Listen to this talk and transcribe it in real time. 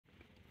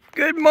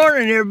Good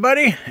morning,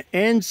 everybody.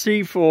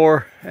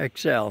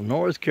 NC4XL,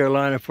 North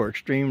Carolina for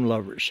extreme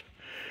lovers.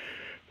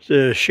 It's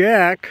a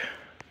shack,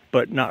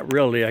 but not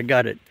really. I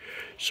got it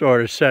sort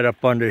of set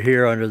up under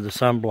here under the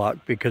sunblock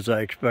because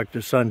I expect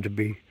the sun to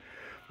be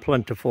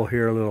plentiful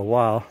here a little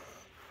while.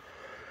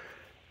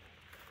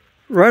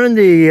 Running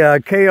the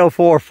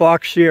KO4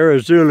 Fox Sierra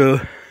Zulu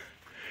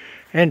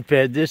end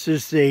fed. This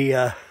is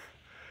the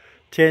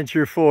 10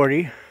 through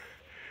 40,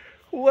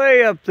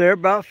 way up there,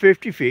 about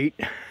 50 feet.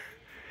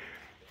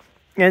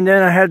 And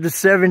then I had the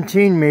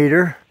 17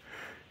 meter.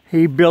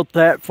 He built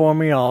that for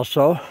me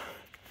also.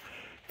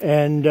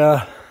 And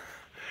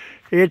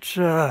it's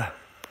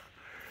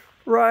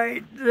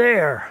right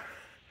there.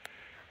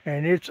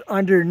 And it's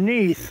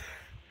underneath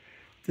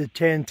the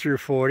 10 through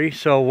 40.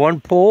 So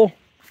one pull,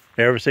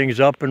 everything's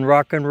up and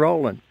rock and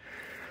rolling.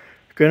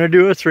 Gonna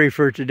do a 3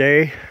 for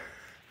today.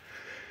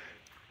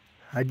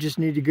 I just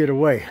need to get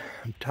away.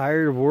 I'm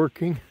tired of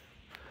working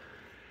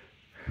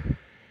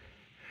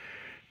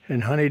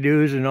and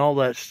honeydews and all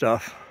that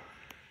stuff.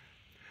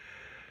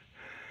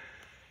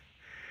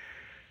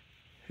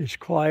 It's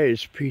quiet,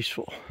 it's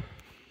peaceful.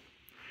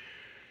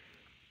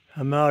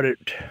 I'm out at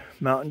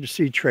Mountain to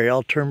Sea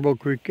Trail, Turnbull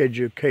Creek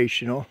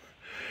Educational,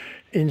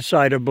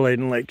 inside of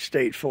Bladen Lake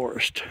State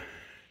Forest.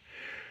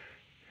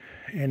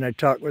 And I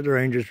talked with the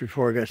rangers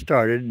before I got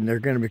started, and they're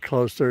going to be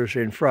closed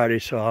Thursday and Friday,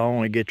 so I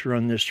only get to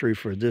run this 3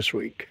 for this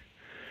week,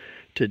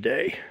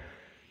 today.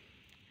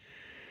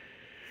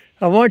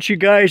 I want you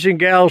guys and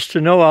gals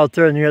to know out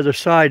there on the other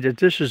side that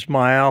this is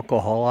my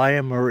alcohol. I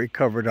am a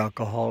recovered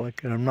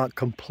alcoholic, and I'm not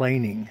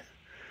complaining.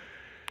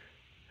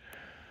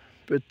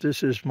 But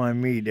this is my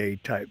me day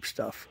type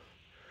stuff.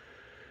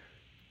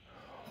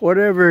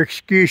 Whatever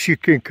excuse you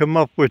can come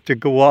up with to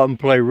go out and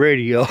play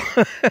radio,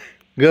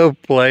 go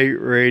play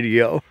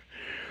radio.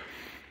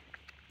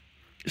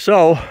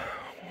 So,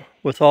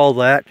 with all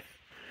that,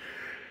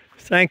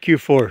 thank you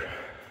for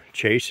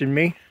chasing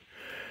me,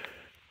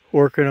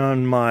 working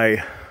on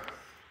my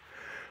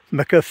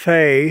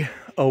McAfee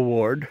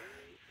award,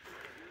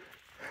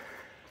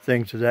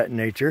 things of that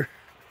nature.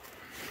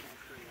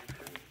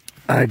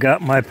 I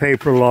got my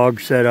paper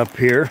log set up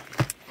here.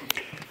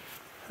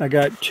 I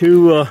got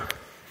 2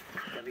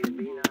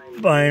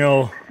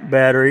 vinyl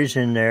batteries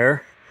in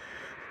there,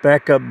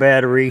 backup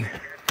battery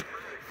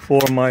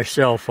for my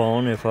cell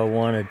phone if I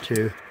wanted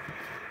to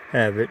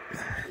have it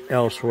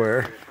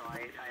elsewhere.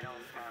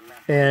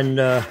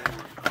 And I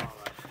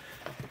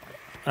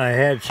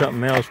had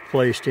something else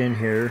placed in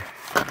here.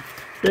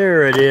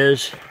 There it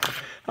is.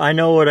 I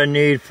know what I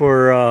need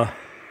for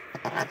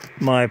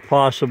my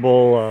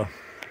possible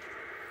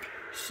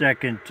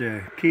second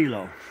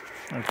kilo,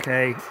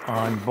 okay,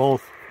 on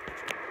both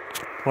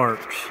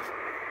parks.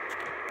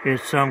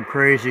 It's some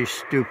crazy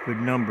stupid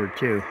number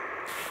too.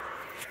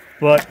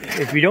 But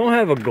if you don't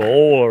have a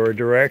goal or a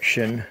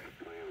direction,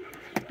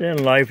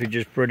 then life is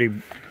just pretty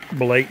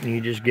blatant.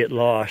 You just get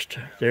lost.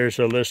 There's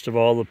a list of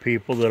all the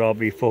people that I'll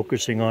be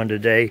focusing on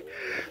today,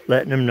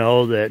 letting them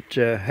know that,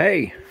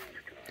 hey,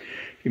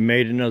 you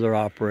made another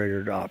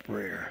operator to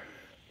operator.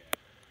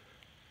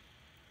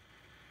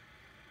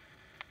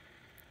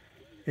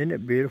 Isn't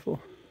it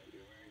beautiful?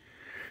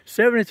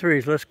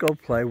 73s, let's go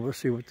play. We'll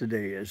see what the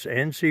day is.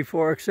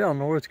 NC4XL,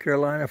 North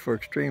Carolina for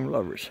extreme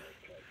lovers.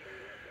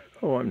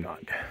 Oh, I'm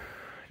not.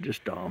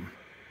 Just Dom.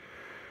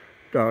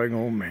 Darling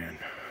old man.